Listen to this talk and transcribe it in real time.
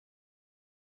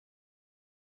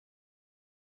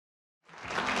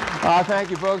Thank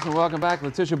you, folks, and welcome back.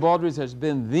 Letitia Baldridge has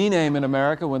been the name in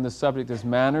America when the subject is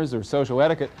manners or social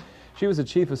etiquette. She was the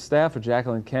chief of staff for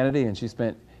Jacqueline Kennedy, and she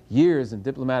spent years in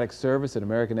diplomatic service at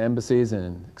American embassies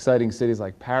in exciting cities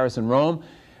like Paris and Rome.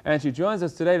 And she joins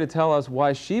us today to tell us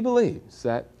why she believes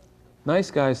that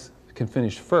nice guys can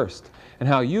finish first and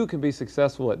how you can be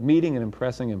successful at meeting and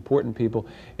impressing important people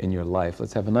in your life.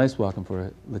 Let's have a nice welcome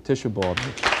for Letitia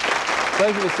Baldridge.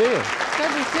 Pleasure to see you. Good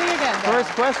to see you again, Bill. First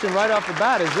question right off the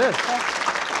bat is this.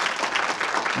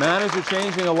 Manners are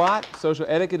changing a lot. Social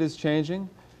etiquette is changing.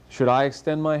 Should I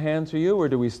extend my hand to you, or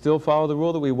do we still follow the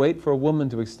rule that we wait for a woman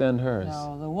to extend hers?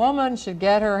 No, the woman should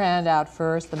get her hand out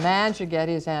first. The man should get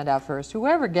his hand out first.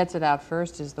 Whoever gets it out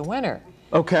first is the winner.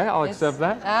 Okay, I'll accept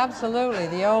that. Absolutely.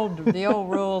 The old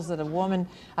rules that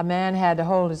a man had to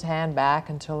hold his hand back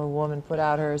until a woman put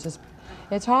out hers.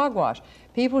 It's hogwash.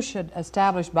 People should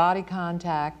establish body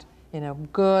contact in a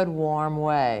good, warm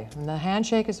way. And the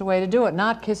handshake is the way to do it,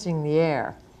 not kissing the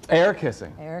air. Air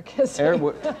kissing. Air kissing.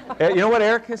 You know what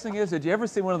air kissing is? Did you ever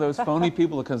see one of those phony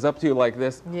people that comes up to you like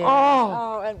this? Yeah.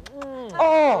 Oh!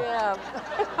 Oh! Yeah.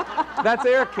 That's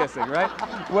air kissing, right?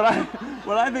 What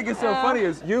I think is so funny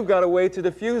is you've got a way to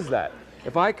diffuse that.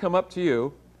 If I come up to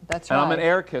you, that's and right. I'm an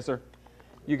air kisser,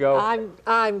 you go...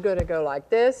 I'm going to go like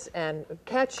this and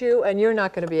catch you, and you're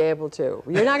not going to be able to.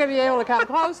 You're not going to be able to come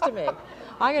close to me.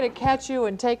 I'm going to catch you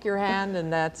and take your hand,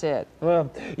 and that's it.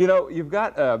 Well, you know, you've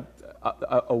got a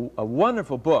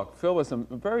wonderful book filled with some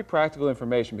very practical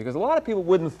information, because a lot of people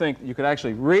wouldn't think you could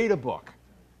actually read a book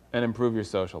and improve your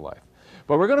social life.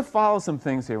 But we're going to follow some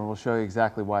things here, and we'll show you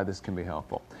exactly why this can be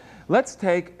helpful. Let's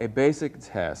take a basic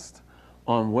test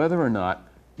on whether or not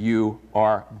you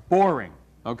are boring,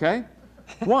 okay?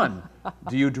 1,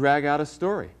 do you drag out a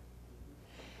story?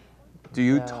 Do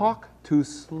you talk too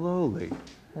slowly?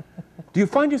 Do you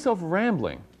find yourself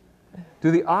rambling?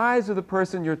 Do the eyes of the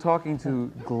person you're talking to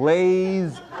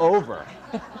glaze over?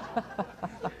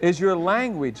 Is your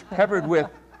language peppered with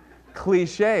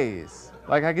cliches?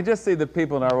 Like, I could just see the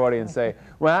people in our audience say,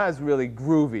 well, that was really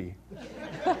groovy.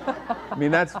 I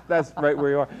mean, that's right where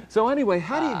you are. So anyway,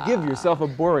 how do you give yourself a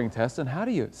boring test, and how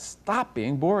do you stop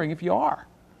being boring if you are?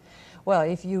 Well,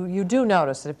 if you do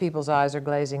notice that if people's eyes are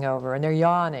glazing over and they're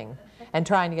yawning and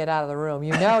trying to get out of the room,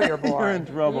 you know you're boring. You're in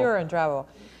trouble. You're in trouble.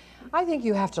 I think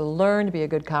you have to learn to be a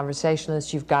good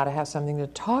conversationalist. You've got to have something to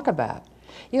talk about.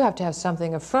 You have to have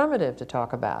something affirmative to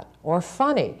talk about, or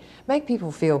funny. Make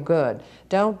people feel good.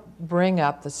 Don't bring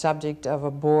up the subject of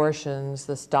abortions,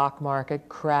 the stock market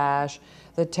crash,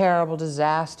 the terrible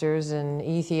disasters in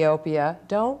Ethiopia.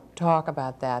 Don't talk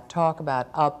about that. Talk about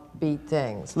upbeat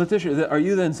things. Letitia, are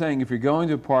you then saying if you're going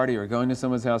to a party or going to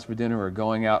someone's house for dinner or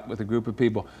going out with a group of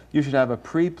people, you should have a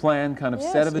pre-planned kind of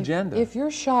set of agenda? If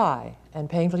you're shy, and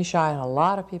painfully shy, and a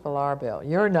lot of people are, Bill.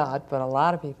 You're not, but a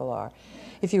lot of people are.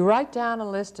 If you write down a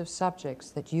list of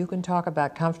subjects that you can talk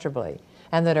about comfortably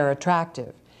and that are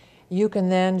attractive, you can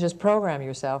then just program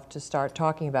yourself to start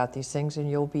talking about these things, and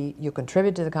you'll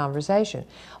contribute to the conversation.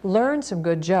 Learn some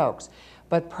good jokes,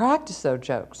 but practice those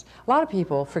jokes. A lot of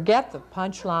people forget the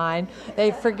punchline. They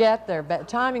forget their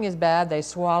timing is bad. They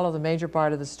swallow the major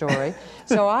part of the story.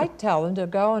 So I tell them to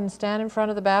go and stand in front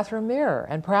of the bathroom mirror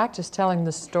and practice telling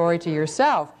the story to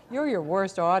yourself. You're your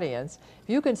worst audience. If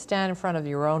you can stand in front of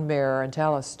your own mirror and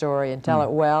tell a story and tell it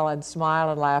well and smile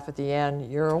and laugh at the end,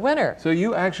 you're a winner. So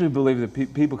you actually believe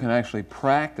that people can actually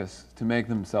practice to make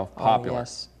themselves popular? Oh,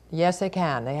 yes. Yes, they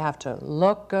can. They have to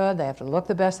look good. They have to look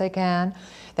the best they can.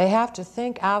 They have to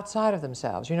think outside of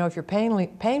themselves. You know, if you're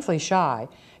painfully shy,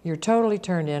 you're totally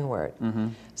turned inward.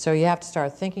 So you have to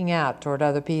start thinking out toward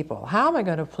other people. How am I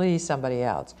going to please somebody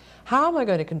else? How am I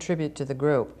going to contribute to the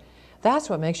group?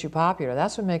 That's what makes you popular.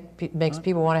 That's what makes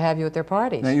people want to have you at their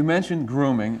parties. Now, you mentioned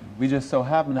grooming. We just so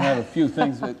happen to have a few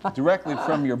things directly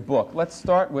from your book. Let's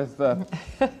start with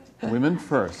women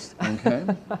first, okay?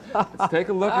 Let's take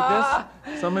a look at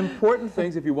this. Some important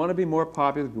things if you want to be more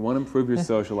popular, if you want to improve your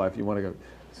social life, you want to go.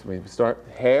 So we start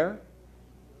hair,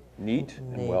 neat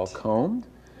and well combed.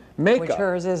 Makeup. Which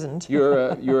hers isn't.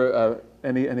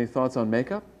 Any thoughts on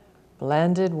makeup?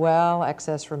 Blended well,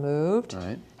 excess removed.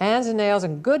 Right. Hands and nails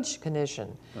in good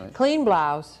condition. Right. Clean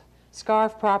blouse,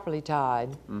 scarf properly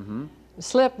tied.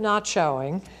 Slip not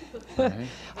showing. Right.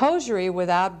 Hosiery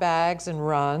without bags and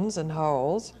runs and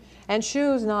holes. And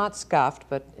shoes not scuffed,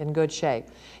 but in good shape.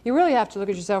 You really have to look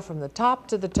at yourself from the top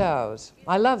to the toes.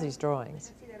 I love these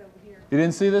drawings. You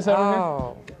didn't see this over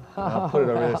here? I'll put it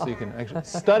over there so you can actually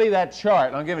study that chart,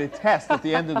 and I'll give it a test at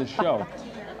the end of the show.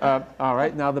 All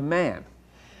right, now the man.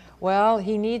 Well,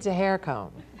 he needs a hair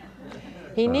comb.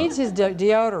 He needs his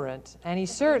deodorant, and he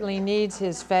certainly needs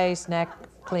his face, neck,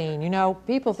 clean. You know,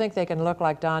 people think they can look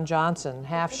like Don Johnson,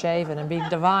 half-shaven, and be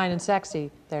divine and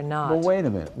sexy. They're not. Well, wait a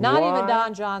minute. Not why, even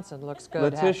Don Johnson looks good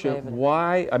Letitia, half-shaven.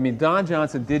 why? I mean, Don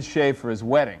Johnson did shave for his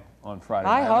wedding on Friday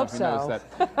night. I hope don't know if you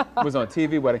noticed that. It was on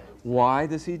TV wedding. Why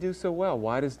does he do so well?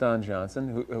 Why does Don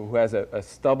Johnson, who has a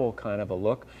stubble kind of a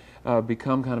look,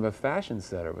 become kind of a fashion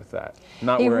setter with that?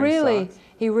 Not wearing socks?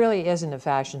 He really isn't a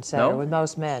fashion setter No? with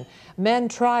most men. Men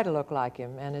try to look like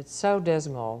him, and it's so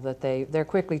dismal that they're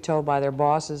quickly told by their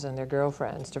bosses and their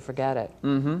girlfriends to forget it.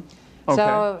 Mm-hmm. Okay.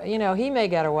 So, you know, he may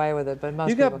get away with it, but most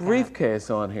people You got briefcase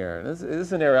on here. This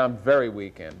is an area I'm very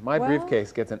weak in. My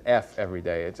briefcase gets an F every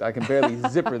day. I can barely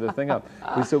zipper the thing up.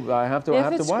 So I have to watch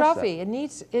that. If it's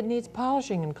scruffy, it needs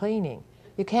polishing and cleaning.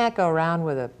 You can't go around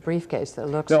with a briefcase that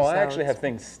looks No, as I though actually have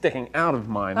things sticking out of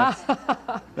mine.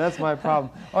 That's my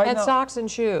problem. All right, and now, socks and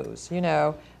shoes, you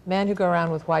know. Men who go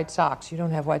around with white socks. You don't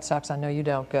have white socks. I know you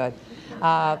don't. Good.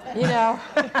 You know.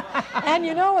 And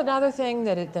you know another thing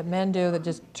that men do that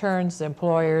just turns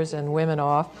employers and women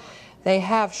off? They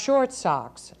have short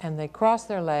socks, and they cross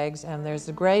their legs, and there's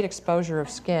a great exposure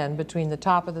of skin between the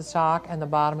top of the sock and the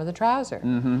bottom of the trouser.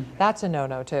 Mm-hmm. That's a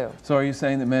no-no, too. So are you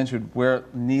saying that men should wear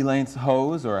knee-length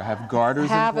hose or have garters in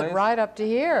place? Have it right up to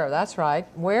here. That's right.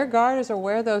 Wear garters or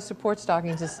wear those support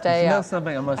stockings to stay You know up.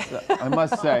 something I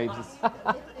must say,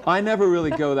 I never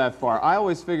really go that far. I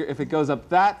always figure if it goes up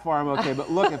that far, I'm okay. But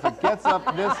look, if it gets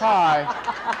up this high,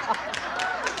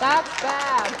 that's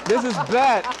bad. this is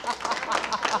bad.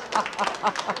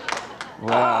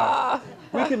 Wow.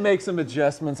 We can make some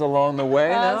adjustments along the way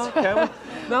now, can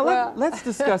we? Now let's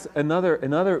discuss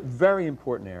another very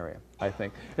important area, I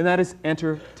think, and that is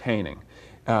entertaining.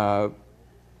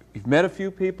 You've met a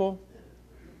few people.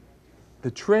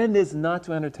 The trend is not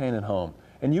to entertain at home,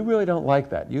 and you really don't like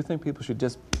that. You think people should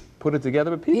just put it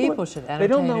together, but people should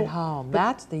entertain at home.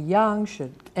 That's the young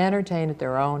should entertain at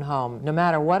their own home, no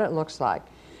matter what it looks like.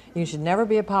 You should never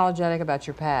be apologetic about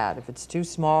your pad. If it's too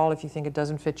small, if you think it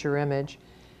doesn't fit your image,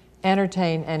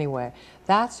 entertain anyway.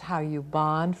 That's how you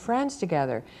bond friends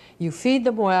together. You feed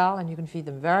them well, and you can feed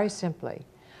them very simply.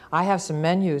 I have some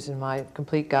menus in my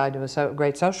complete guide to a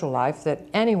great social life that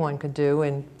anyone could do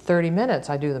in 30 minutes.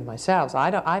 I do them myself.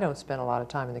 I don't spend a lot of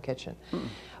time in the kitchen.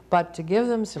 But to give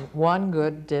them one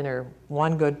good dinner,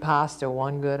 one good pasta,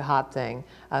 one good hot thing,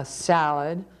 a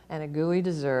salad and a gooey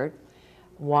dessert,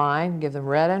 wine, give them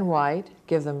red and white,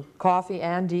 give them coffee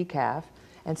and decaf,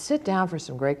 and sit down for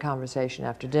some great conversation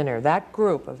after dinner. That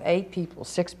group of 8 people,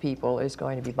 6 people is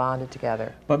going to be bonded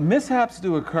together. But mishaps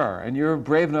do occur, and you're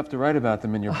brave enough to write about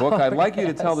them in your book. I'd like you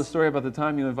to tell the story about the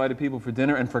time you invited people for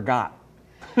dinner and forgot.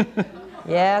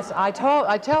 Yes, I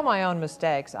tell my own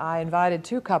mistakes. I invited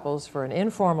 2 couples for an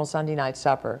informal Sunday night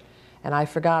supper, and I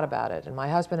forgot about it. And my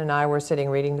husband and I were sitting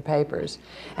reading the papers,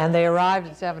 and they arrived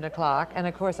at 7 o'clock, and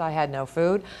of course I had no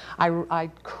food. I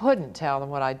couldn't tell them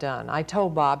what I'd done. I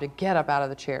told Bob to get up out of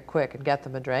the chair quick and get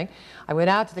them a drink. I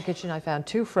went out to the kitchen. I found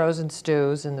 2 frozen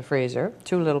stews in the freezer,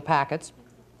 2 little packets.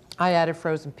 I added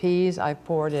frozen peas. I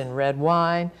poured in red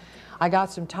wine. I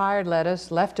got some tired lettuce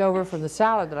left over from the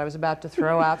salad that I was about to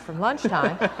throw out from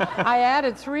lunchtime. I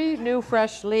added 3 new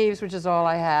fresh leaves, which is all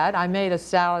I had. I made a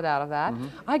salad out of that.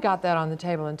 I got that on the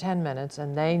table in 10 minutes,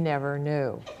 and they never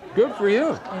knew. Good for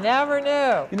you. They never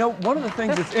knew. You know, one of the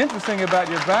things that's interesting about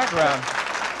your background,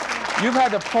 you've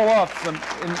had to pull off some,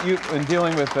 in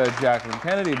dealing with Jacqueline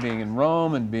Kennedy, being in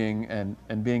Rome and being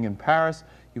in Paris,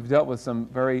 you've dealt with some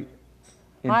very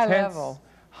intense,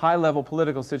 high-level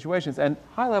political situations, and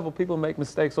high-level people make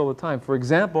mistakes all the time. For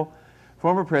example,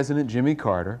 former President Jimmy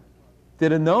Carter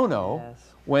did a no-no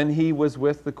when he was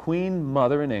with the Queen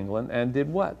Mother in England and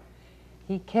did what?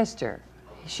 He kissed her.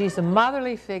 She's a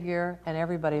motherly figure, and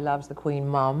everybody loves the Queen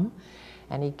Mum,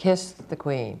 and he kissed the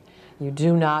Queen. You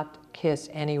do not kiss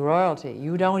any royalty.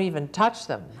 You don't even touch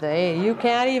them. You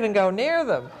can't even go near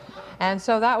them. And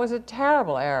so that was a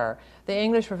terrible error. The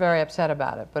English were very upset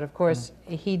about it, but of course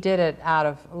he did it out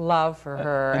of love for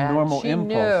her, and she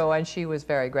knew, and she was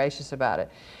very gracious about it.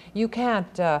 You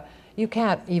can't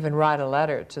even write a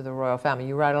letter to the royal family.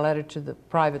 You write a letter to the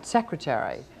private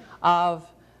secretary of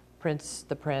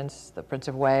the Prince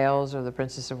of Wales or the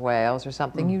Princess of Wales or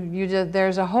something.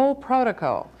 There's a whole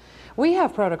protocol. We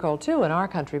have protocol too in our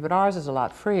country, but ours is a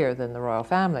lot freer than the royal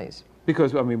families.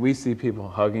 Because, I mean, we see people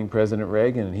hugging President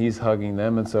Reagan, and he's hugging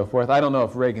them and so forth. I don't know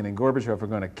if Reagan and Gorbachev are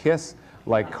going to kiss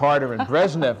like Carter and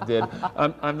Brezhnev did.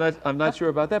 I'm not sure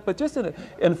about that. But just in an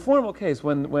informal case,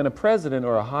 when a president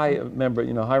or a high member,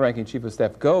 high-ranking chief of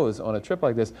staff goes on a trip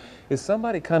like this, is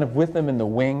somebody kind of with them in the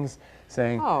wings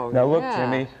saying, Oh, now look, yeah.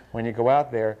 Jimmy, when you go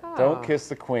out there, don't kiss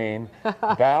the queen,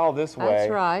 bow this way.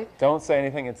 That's right. Don't say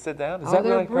anything and sit down. Is that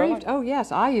they're really briefed. Oh,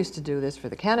 yes. I used to do this for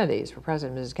the Kennedys, for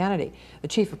President and Mrs. Kennedy. The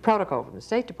chief of protocol from the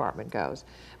State Department goes.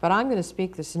 But I'm going to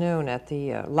speak this noon at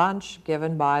the lunch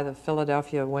given by the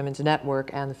Philadelphia Women's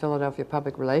Network and the Philadelphia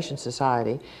Public Relations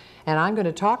Society. And I'm going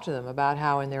to talk to them about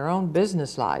how in their own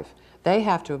business life, they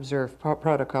have to observe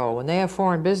protocol. When they have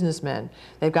foreign businessmen,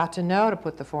 they've got to know to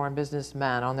put the foreign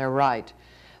businessman on their right.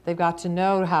 They've got to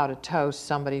know how to toast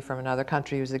somebody from another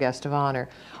country who's the guest of honor.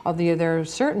 There are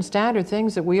certain standard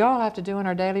things that we all have to do in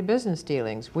our daily business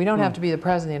dealings. We don't have to be the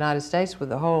President of the United States with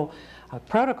the whole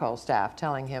protocol staff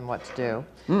telling him what to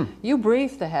do. You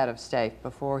brief the head of state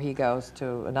before he goes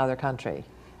to another country.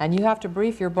 And you have to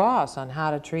brief your boss on how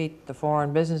to treat the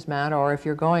foreign businessman, or if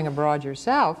you're going abroad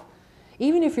yourself,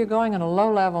 even if you're going on a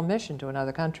low-level mission to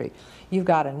another country, you've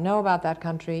got to know about that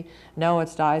country, know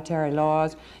its dietary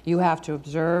laws. You have to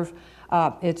observe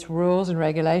its rules and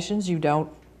regulations. You don't,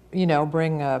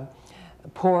 bring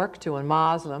pork to a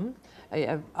Muslim.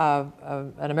 An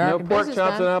American no pork businessman,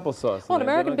 chops and applesauce. well, an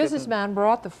American businessman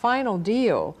brought the final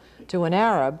deal to an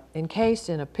Arab encased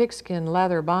in a pigskin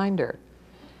leather binder.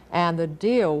 And the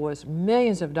deal was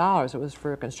millions of dollars. It was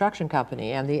for a construction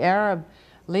company. And the Arab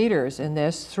leaders in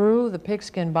this threw the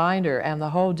pigskin binder and the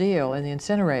whole deal in the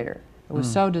incinerator. It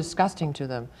was so disgusting to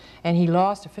them. And he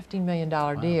lost a $15 million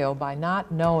deal by not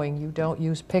knowing you don't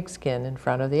use pigskin in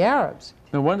front of the Arabs.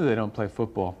 No wonder they don't play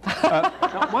football. Now,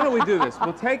 why don't we do this?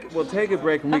 We'll take a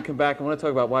break. When we come back, I want to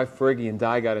talk about why Fergie and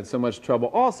Di got in so much trouble.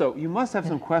 Also, you must have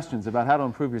some questions about how to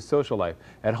improve your social life.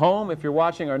 At home, if you're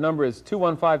watching, our number is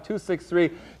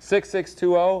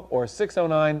 215-263-6620 or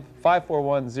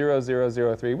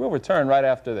 609-541-0003. We'll return right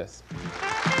after this.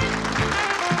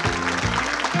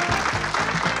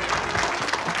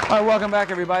 All right, welcome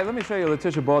back, everybody. Let me show you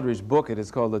Letitia Baldridge's book. It is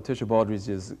called Letitia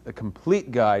Baldridge's A Complete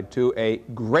Guide to a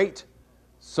Great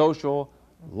Social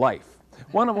Life.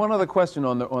 One other question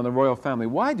on the royal family.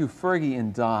 Why do Fergie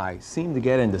and Di seem to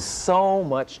get into so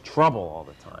much trouble all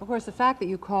the time? Of course, the fact that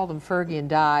you call them Fergie and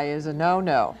Di is a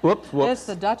no-no. Whoops. It's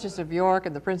the Duchess of York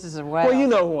and the Princess of Wales. Well, you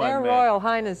know who I meant. They're royal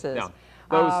highnesses. Yeah,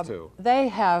 those two. They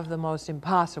have the most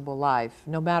impossible life.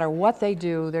 No matter what they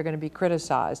do, they're going to be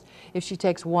criticized. If she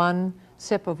takes one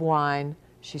sip of wine,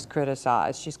 she's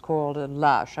criticized. She's called a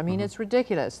lush. I mean, it's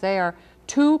ridiculous. They are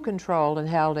too controlled and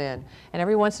held in. And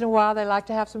every once in a while, they like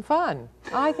to have some fun.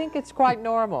 I think it's quite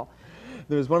normal.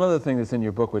 There's one other thing that's in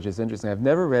your book which is interesting. I've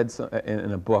never read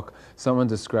in a book someone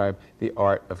describe the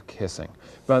art of kissing.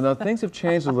 But now things have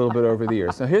changed a little bit over the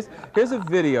years. Now here's a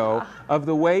video of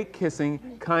the way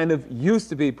kissing kind of used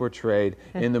to be portrayed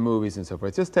in the movies and so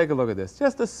forth. Just take a look at this.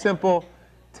 Just a simple,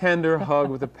 tender hug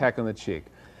with a peck on the cheek.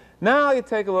 Now you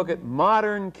take a look at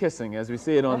modern kissing as we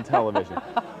see it on television.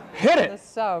 Hit it! The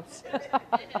soaps.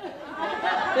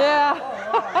 Yeah.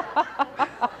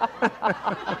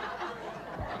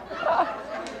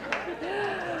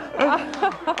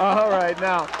 All right,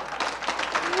 now.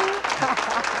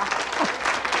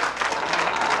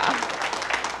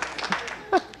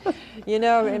 You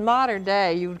know, in modern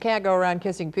day, you can't go around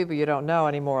kissing people you don't know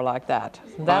anymore like that.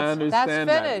 I understand that's that.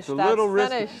 finished. It's a little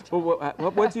that's risky. finished.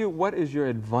 But what is your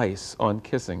advice on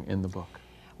kissing in the book?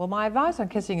 Well, my advice on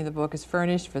kissing in the book is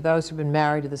furnished for those who've been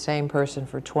married to the same person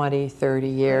for 20, 30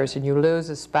 years, and you lose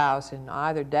a spouse in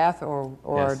either death or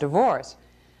Yes. divorce.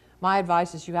 My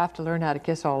advice is you have to learn how to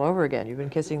kiss all over again. You've been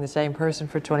kissing the same person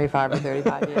for 25 or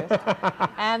 35 years.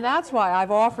 And that's why I've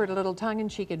offered a little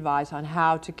tongue-in-cheek advice on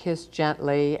how to kiss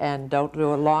gently, and don't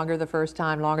do it longer the first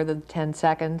time, longer than 10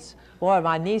 seconds. Boy,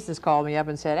 my nieces called me up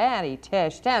and said, Auntie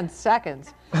Tish, 10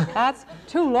 seconds. That's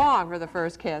too long for the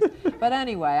first kiss. But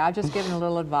anyway, I've just given a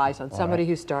little advice on somebody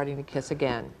who's starting to kiss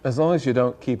again. As long as you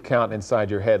don't keep count inside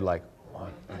your head like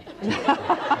 1, 2, 3.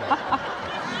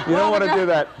 You don't want to do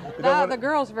that. The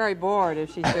girl's very bored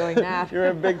if she's doing that. You're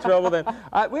in big trouble then.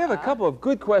 We have a couple of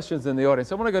good questions in the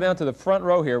audience. I want to go down to the front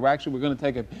row here. We're going to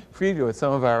take a preview with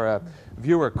some of our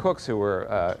viewer cooks who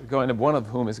are one of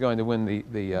whom is going to win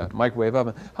the microwave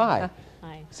oven. Hi.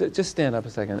 Hi. So just stand up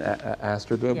a second,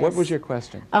 Astrid. What Yes. was your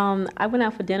question? I went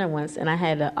out for dinner once and I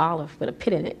had an olive with a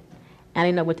pit in it. I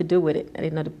didn't know what to do with it. I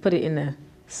didn't know to put it in the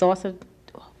saucer,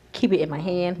 keep it in my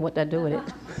hand. What did I do with it?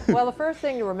 Well, the first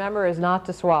thing to remember is not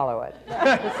to swallow it.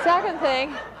 The second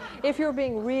thing, if you're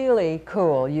being really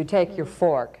cool, you take your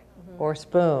fork or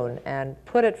spoon and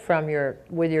put it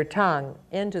with your tongue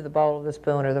into the bowl of the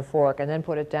spoon or the fork, and then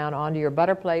put it down onto your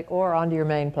butter plate or onto your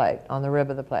main plate, on the rib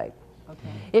of the plate. Okay.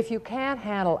 If you can't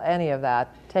handle any of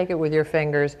that, take it with your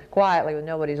fingers, quietly, when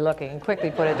nobody's looking, and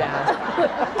quickly put it down.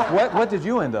 What did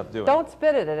you end up doing? Don't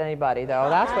spit it at anybody, though.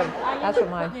 That's what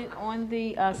my... Putting it on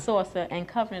the saucer and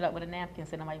covering it up with a napkin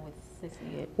so nobody would see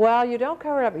it. Well, you don't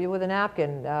cover it up with a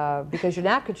napkin, because your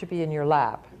napkin should be in your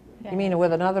lap. You mean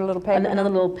with another little paper? Another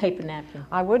little paper napkin.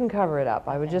 I wouldn't cover it up.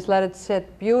 I would just let it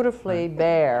sit beautifully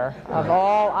bare of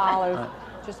all olives.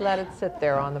 Just let it sit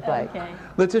there on the plate. Okay.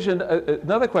 Letitia,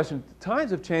 another question.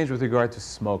 Times have changed with regard to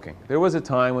smoking. There was a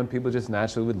time when people just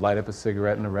naturally would light up a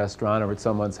cigarette in a restaurant or at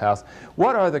someone's house.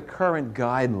 What are the current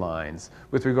guidelines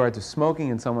with regard to smoking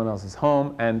in someone else's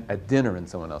home and at dinner in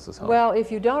someone else's home? Well,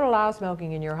 if you don't allow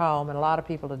smoking in your home, and a lot of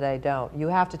people today don't, you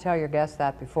have to tell your guests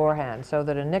that beforehand so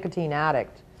that a nicotine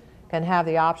addict can have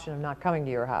the option of not coming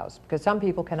to your house, because some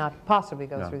people cannot possibly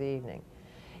go through the evening.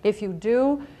 If you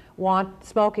do want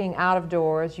smoking out of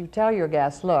doors, you tell your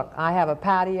guests, look, I have a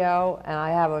patio and I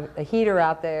have a heater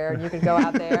out there and you can go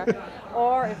out there.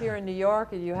 Or if you're in New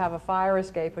York and you have a fire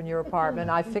escape in your apartment,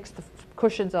 I fixed the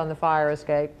cushions on the fire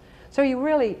escape. So you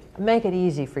really make it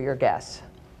easy for your guests.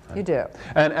 You do.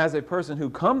 And as a person who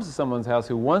comes to someone's house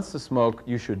who wants to smoke,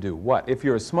 you should do what? If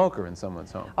you're a smoker in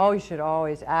someone's home? Oh, you should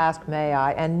always ask, may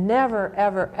I? And never,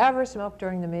 ever, ever smoke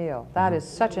during the meal. That is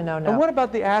such a no-no. And what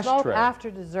about the ashtray? Smoke after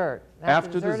dessert.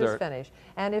 After dessert is finished.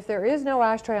 And if there is no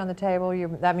ashtray on the table,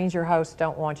 that means your hosts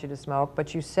don't want you to smoke.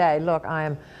 But you say, look, I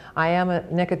am a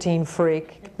nicotine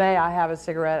freak. May I have a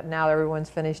cigarette now that everyone's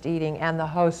finished eating? And the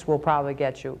host will probably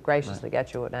graciously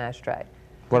get you an ashtray.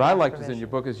 What I liked was in your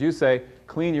book is you say,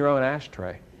 clean your own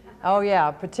ashtray. Oh yeah,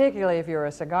 particularly if you're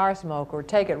a cigar smoker,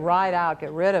 take it right out,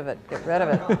 get rid of it, get rid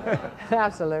of it.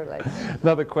 Absolutely.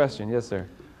 Another question, yes sir.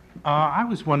 I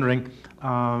was wondering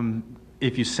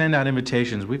if you send out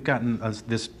invitations. We've gotten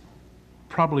this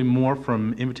probably more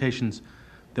from invitations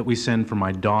that we send for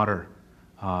my daughter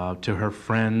to her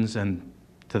friends and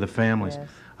to the families. Yes.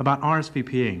 About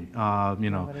RSVPing, you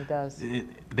know, Nobody does.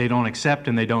 they don't accept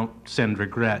and they don't send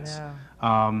regrets. No.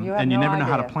 And you no never know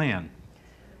how to idea. plan.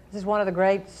 This is one of the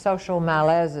great social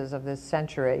malaises of this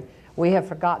century. We have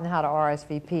forgotten how to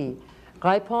RSVP.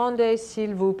 Répondez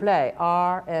s'il vous plaît,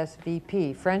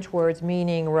 RSVP. French words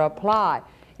meaning reply.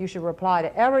 You should reply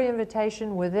to every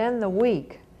invitation within the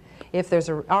week. If there's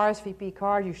a RSVP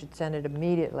card, you should send it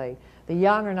immediately. The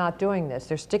young are not doing this.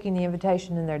 They're sticking the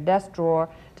invitation in their desk drawer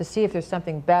to see if there's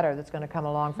something better that's going to come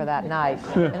along for that night.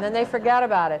 And then they forget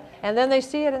about it. And then they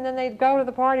see it, and then they go to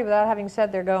the party without having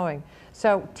said they're going.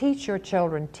 So teach your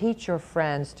children, teach your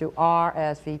friends to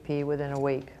RSVP within a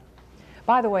week.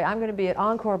 By the way, I'm going to be at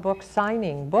Encore Books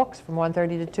signing books from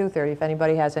 1:30 to 2:30 if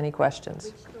anybody has any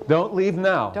questions. Don't leave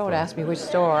now. Don't ask me which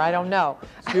store. I don't know.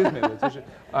 Excuse me, Letitia.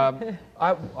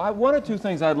 One or two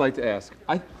things I'd like to ask.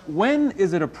 When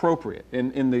is it appropriate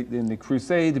in the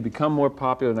crusade to become more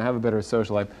popular and to have a better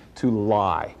social life to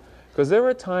lie? Because there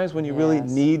are times when you really Yes.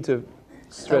 need to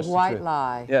stress The the white truth.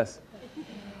 lie. Yes.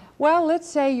 Well, let's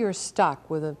say you're stuck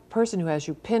with a person who has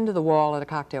you pinned to the wall at a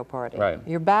cocktail party. Right.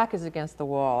 Your back is against the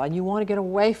wall, and you want to get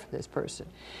away from this person.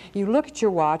 You look at your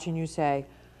watch and you say,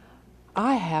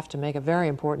 I have to make a very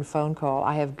important phone call.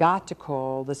 I have got to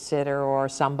call the sitter or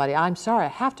somebody. I'm sorry, I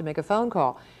have to make a phone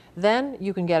call. Then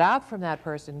you can get out from that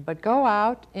person, but go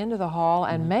out into the hall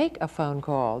and make a phone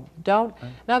call. Don't,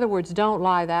 in other words, don't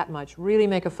lie that much. Really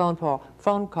make a phone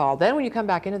call. Then when you come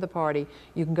back into the party,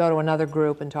 you can go to another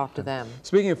group and talk to them.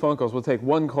 Speaking of phone calls, we'll take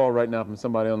one call right now from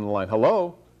somebody on the line.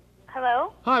 Hello?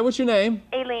 Hello, Hi, what's your name?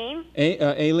 Aileen.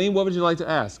 Aileen, what would you like to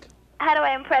ask? How do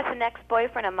I impress an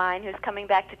ex-boyfriend of mine who's coming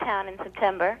back to town in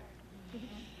September?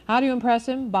 How do you impress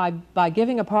him? By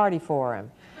giving a party for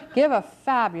him. Give a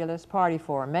fabulous party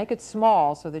for him. Make it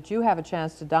small so that you have a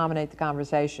chance to dominate the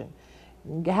conversation.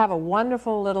 Have a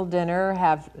wonderful little dinner,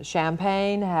 have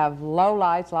champagne, have low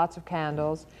lights, lots of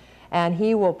candles, and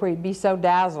he will be so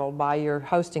dazzled by your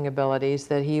hosting abilities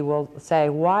that he will say,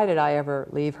 why did I ever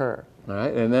leave her? All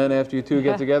right, and then after you two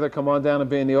get together, come on down and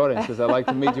be in the audience because I'd like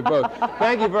to meet you both.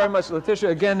 Thank you very much, Letitia.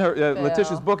 Again,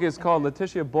 Letitia's book is called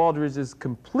Letitia Baldridge's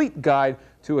Complete Guide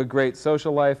to a Great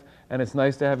Social Life, and it's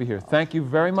nice to have you here. Thank you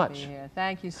very much.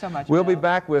 Thank you so much. We'll be Bill.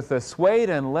 back with suede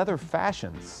and leather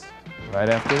fashions right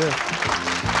after this.